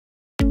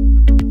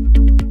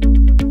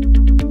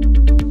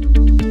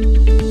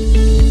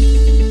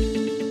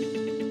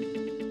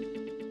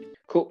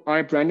All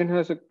right, Brandon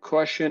has a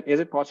question. Is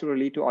it possible for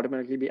lead to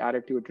automatically be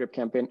added to a drip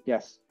campaign?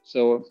 Yes.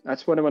 So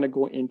that's what I want to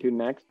go into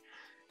next.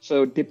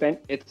 So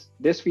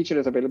this feature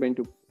is available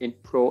in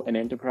Pro and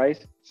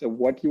Enterprise. So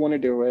what you want to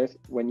do is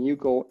when you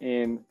go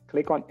in,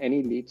 click on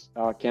any leads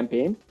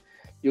campaign,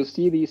 you'll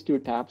see these two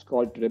tabs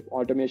called drip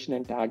automation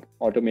and tag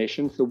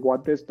automation. So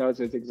what this does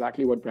is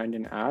exactly what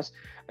Brandon asked.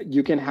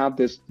 You can have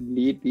this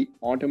lead be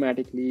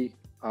automatically,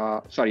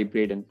 sorry,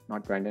 Braden,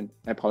 not Brandon.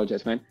 I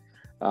apologize, man.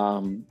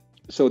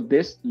 So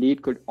this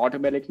lead could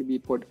automatically be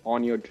put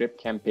on your drip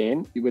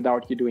campaign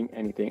without you doing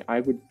anything. I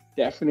would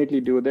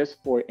definitely do this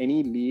for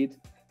any leads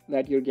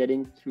that you're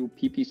getting through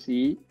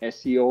PPC,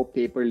 SEO,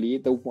 paper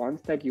lead, the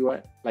ones that you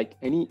are like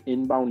any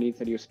inbound leads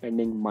that you're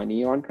spending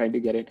money on trying to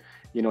get it,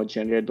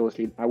 generate those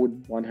leads. I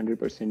would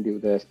 100% do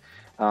this.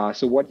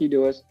 So what you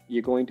do is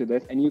you go into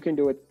this and you can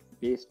do it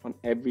based on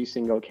every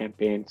single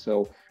campaign.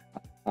 So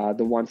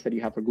the ones that you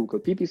have for Google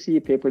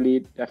PPC, paper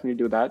lead, definitely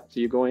do that. So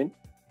you go in,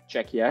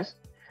 check yes.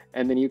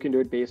 And then you can do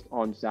it based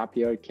on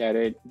Zapier,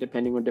 Carrot,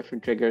 depending on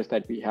different triggers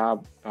that we have.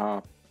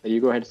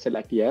 You go ahead and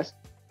select yes.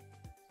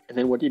 And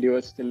then what you do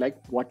is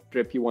select what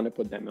drip you want to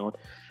put them on.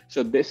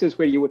 So this is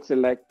where you would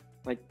select,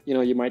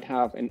 you might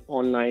have an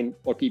online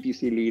or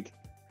PPC lead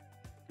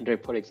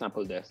drip, for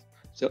example, this.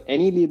 So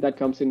any lead that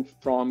comes in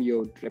from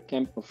your drip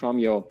camp or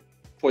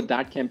for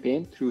that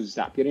campaign through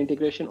Zapier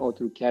integration or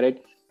through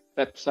Carrot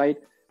website,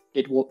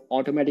 it will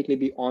automatically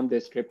be on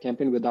this drip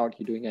campaign without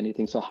you doing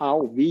anything. So how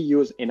we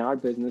use in our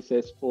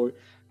businesses for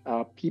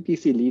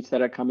PPC leads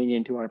that are coming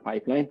into our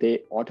pipeline,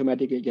 they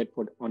automatically get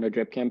put on a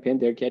drip campaign.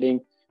 They're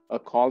getting a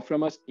call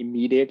from us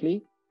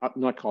immediately.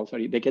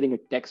 They're getting a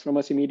text from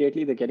us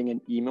immediately. They're getting an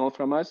email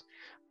from us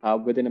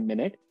within a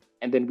minute.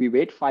 And then we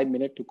wait 5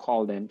 minutes to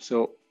call them.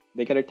 So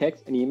they get a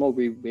text, an email,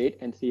 we wait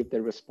and see if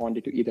they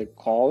responded to either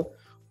call,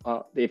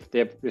 if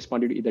they've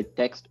responded to either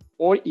text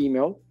or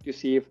email to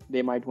see if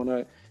they might want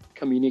to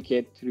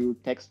communicate through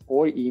text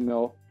or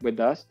email with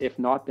us. If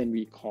not, then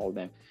we call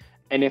them.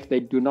 And if they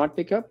do not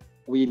pick up,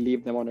 we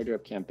leave them on a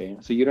drip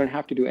campaign. So you don't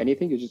have to do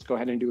anything. You just go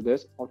ahead and do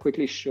this. I'll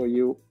quickly show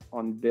you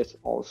on this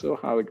also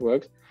how it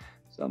works.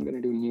 So I'm going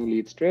to do new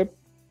lead strip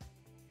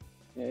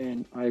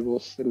and I will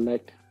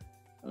select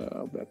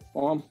web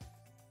form.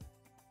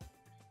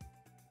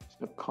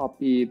 So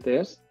copy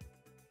this.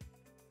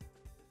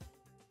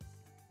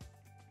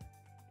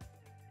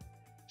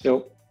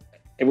 So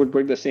it would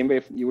work the same way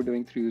if you were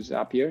doing through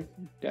Zapier,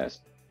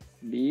 test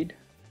lead.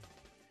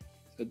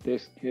 So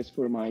this is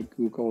for my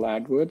Google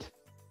AdWords.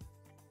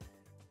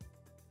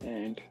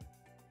 And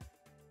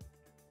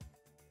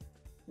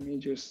let me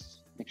just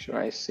make sure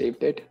I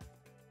saved it.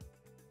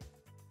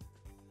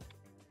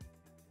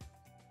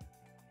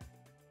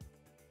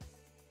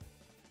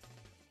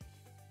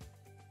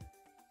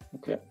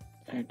 Okay,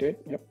 I did,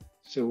 yep.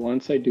 So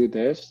once I do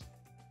this,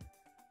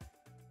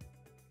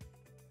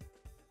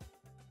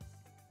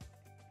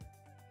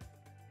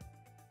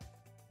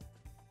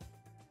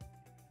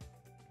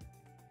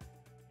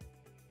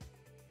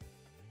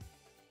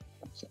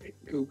 sorry,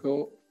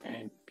 Google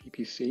and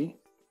PPC.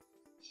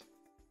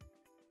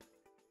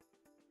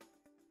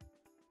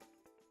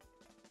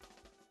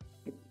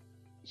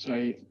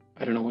 Sorry,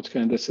 I don't know what's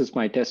going on. This is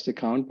my test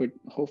account, but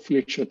hopefully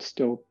it should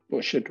still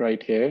push it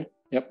right here.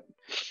 Yep.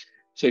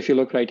 So if you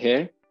look right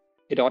here,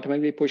 it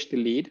automatically pushed the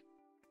lead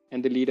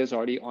and the lead is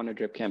already on a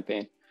drip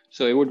campaign.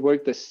 So it would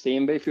work the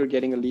same way if you're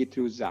getting a lead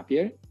through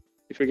Zapier,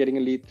 if you're getting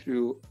a lead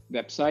through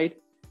website,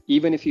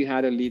 even if you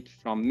had a lead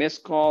from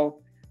missed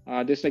call,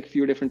 there's like a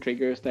few different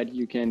triggers that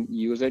you can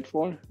use it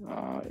for.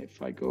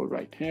 If I go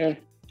right here,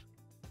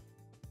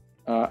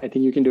 I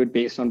think you can do it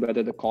based on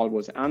whether the call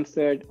was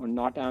answered or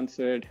not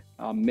answered,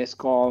 missed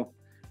call.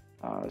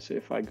 So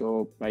if I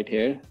go right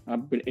here,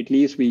 but at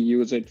least we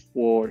use it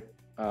for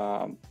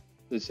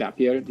the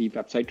Zapier, the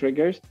website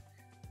triggers.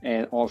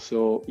 And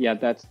also, yeah,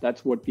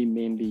 that's what we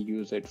mainly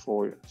use it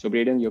for. So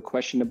Braden, your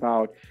question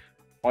about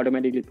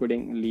automatically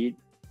putting lead,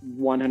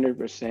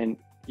 100%,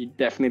 you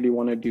definitely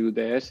want to do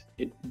this.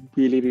 It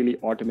really, really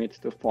automates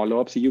the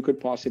follow-up. So you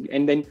could possibly,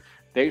 and then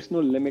there's no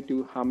limit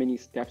to how many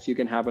steps you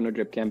can have on a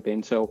drip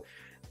campaign. So,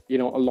 a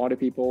lot of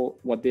people,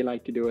 what they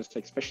like to do is,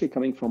 like, especially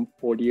coming from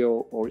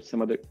Podio or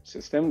some other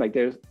system, like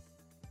there's,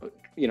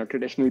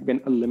 traditionally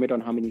been a limit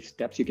on how many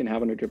steps you can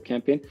have on a drip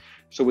campaign.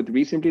 So with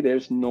REsimpli,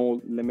 there's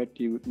no limit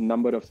to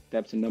number of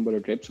steps and number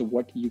of drips. So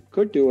what you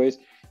could do is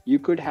you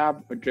could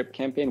have a drip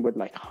campaign with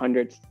like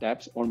 100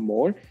 steps or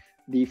more.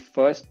 The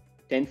first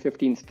 10,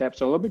 15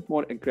 steps are a little bit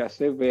more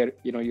aggressive where,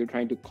 you're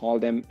trying to call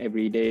them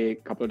every day, a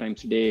couple of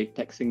times a day,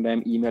 texting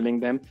them, emailing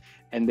them.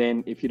 And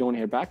then if you don't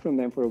hear back from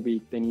them for a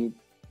week, then you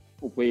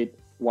wait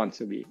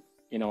once a week,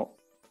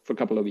 for a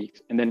couple of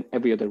weeks, and then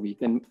every other week,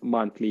 then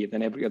monthly,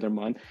 then every other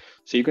month.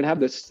 So you can have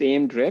the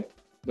same drip,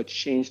 but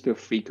change the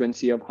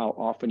frequency of how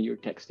often you're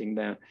texting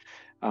them.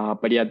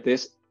 But yeah,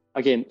 this,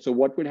 again, so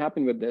what would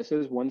happen with this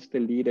is once the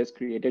lead is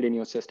created in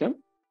your system,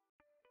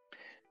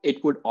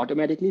 it would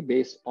automatically,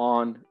 based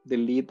on the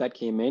lead that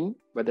came in,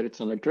 whether it's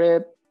on a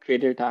drip,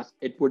 created a task,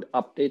 it would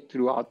update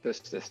throughout the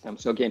system.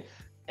 So again,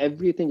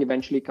 everything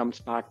eventually comes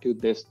back to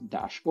this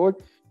dashboard.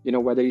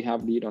 whether you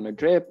have lead on a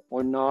drip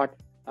or not,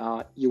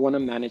 you want to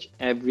manage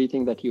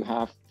everything that you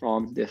have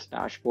from this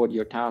dashboard,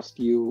 your task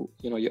queue,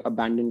 your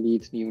abandoned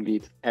leads, new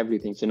leads,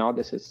 everything. So now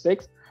this is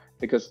 6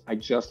 because I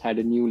just had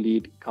a new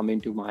lead come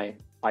into my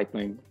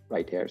pipeline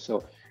right here.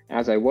 So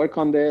as I work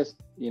on this,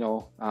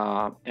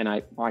 and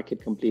I mark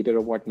it completed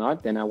or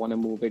whatnot, then I want to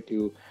move it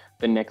to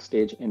the next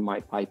stage in my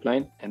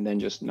pipeline and then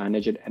just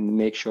manage it and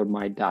make sure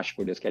my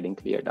dashboard is getting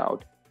cleared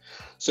out.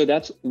 So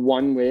that's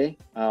one way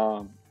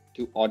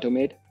to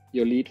automate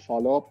your lead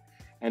follow-up.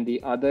 And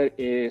the other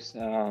is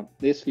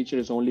this feature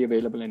is only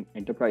available in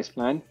enterprise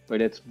plan, but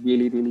it's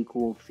really, really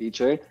cool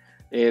feature.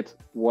 It's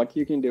what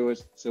you can do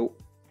is, so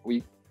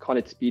we call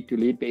it speed to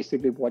lead.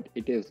 Basically what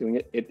it is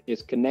doing, it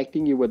is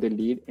connecting you with the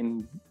lead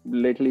in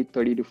literally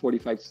 30 to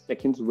 45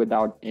 seconds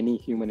without any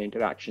human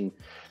interaction.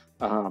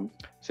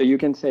 So you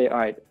can say, all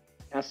right,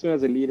 as soon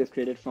as a lead is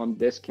created from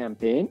this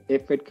campaign,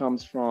 if it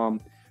comes from,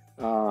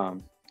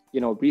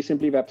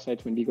 REsimpli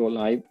websites, when we go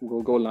live,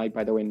 we'll go live,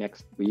 by the way,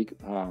 next week.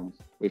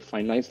 We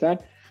finalize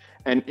that.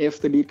 And if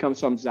the lead comes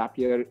from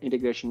Zapier,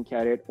 Integration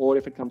Carrot, or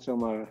if it comes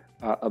from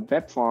a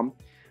web form,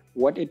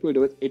 what it will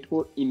do is it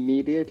will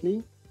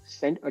immediately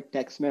send a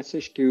text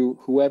message to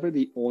whoever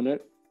the owner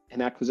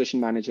and acquisition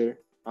manager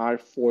are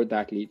for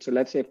that lead. So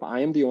let's say if I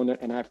am the owner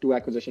and I have 2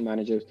 acquisition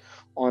managers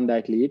on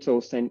that lead, so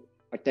send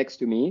a text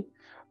to me.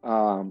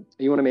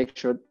 You want to make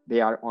sure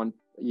they are on,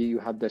 you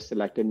have this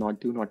selected,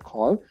 do not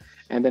call,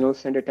 and then it'll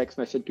send a text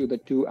message to the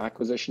 2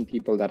 acquisition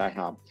people that I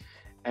have.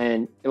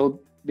 And it'll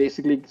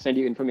basically send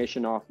you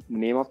information of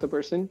name of the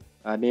person,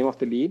 name of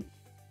the lead,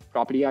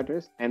 property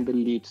address, and the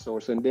lead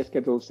source. So in this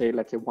case, it'll say,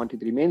 let's say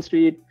 123 Main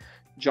Street,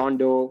 John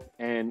Doe,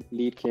 and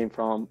lead came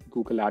from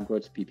Google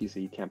AdWords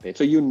PPC campaign.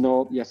 So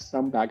yes,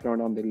 some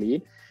background on the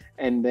lead,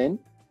 and then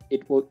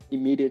it will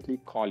immediately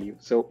call you.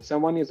 So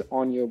someone is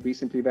on your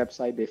REsimpli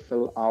website, they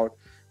fill out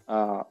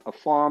a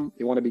form,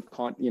 they want to be,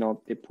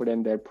 they put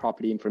in their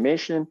property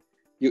information,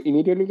 you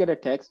immediately get a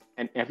text,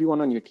 and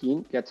everyone on your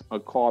team gets a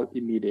call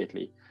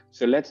immediately.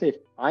 So let's say if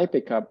I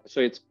pick up,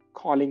 so it's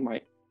calling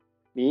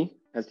me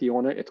as the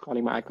owner, it's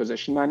calling my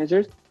acquisition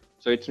managers.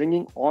 So it's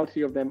ringing all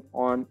 3 of them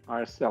on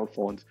our cell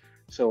phones.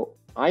 So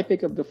I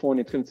pick up the phone,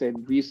 it's going to say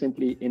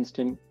REsimpli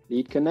Instant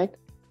Lead Connect,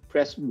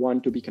 press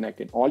 1 to be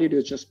connected. All you do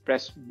is just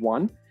press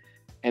 1,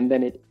 and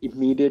then it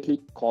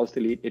immediately calls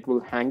the lead. It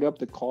will hang up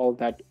the call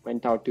that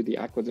went out to the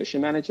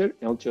acquisition manager.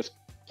 It'll just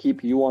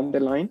keep you on the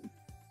line,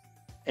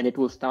 and it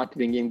will start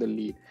ringing the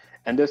lead.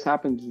 And this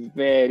happens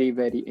very,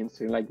 very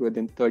instantly, like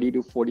within 30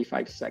 to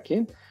 45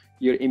 seconds,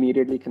 you're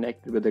immediately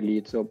connected with the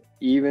lead. So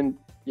even,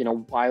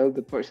 while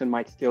the person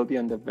might still be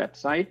on your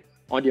website,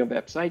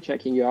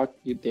 checking you out,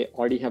 they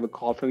already have a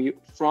call from you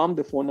from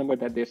the phone number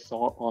that they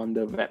saw on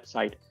the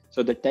website.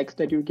 So the text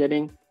that you're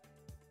getting,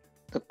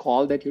 the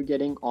call that you're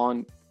getting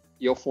on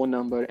your phone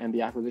number and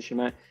the acquisition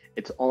man,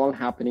 it's all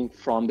happening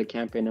from the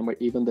campaign number.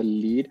 Even the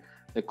lead,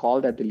 the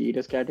call that the lead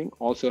is getting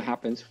also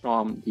happens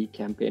from the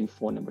campaign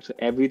phone number. So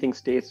everything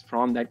stays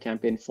from that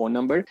campaign phone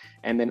number,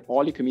 and then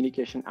all your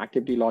communication,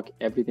 activity log,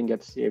 everything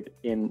gets saved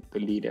in the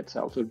lead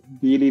itself. So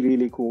really,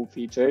 really cool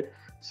feature,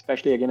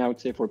 especially again, I would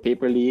say for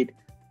paper lead,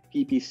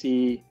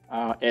 PPC,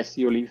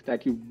 SEO leads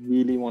that you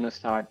really want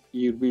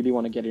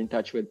to get in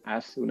touch with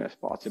as soon as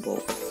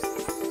possible.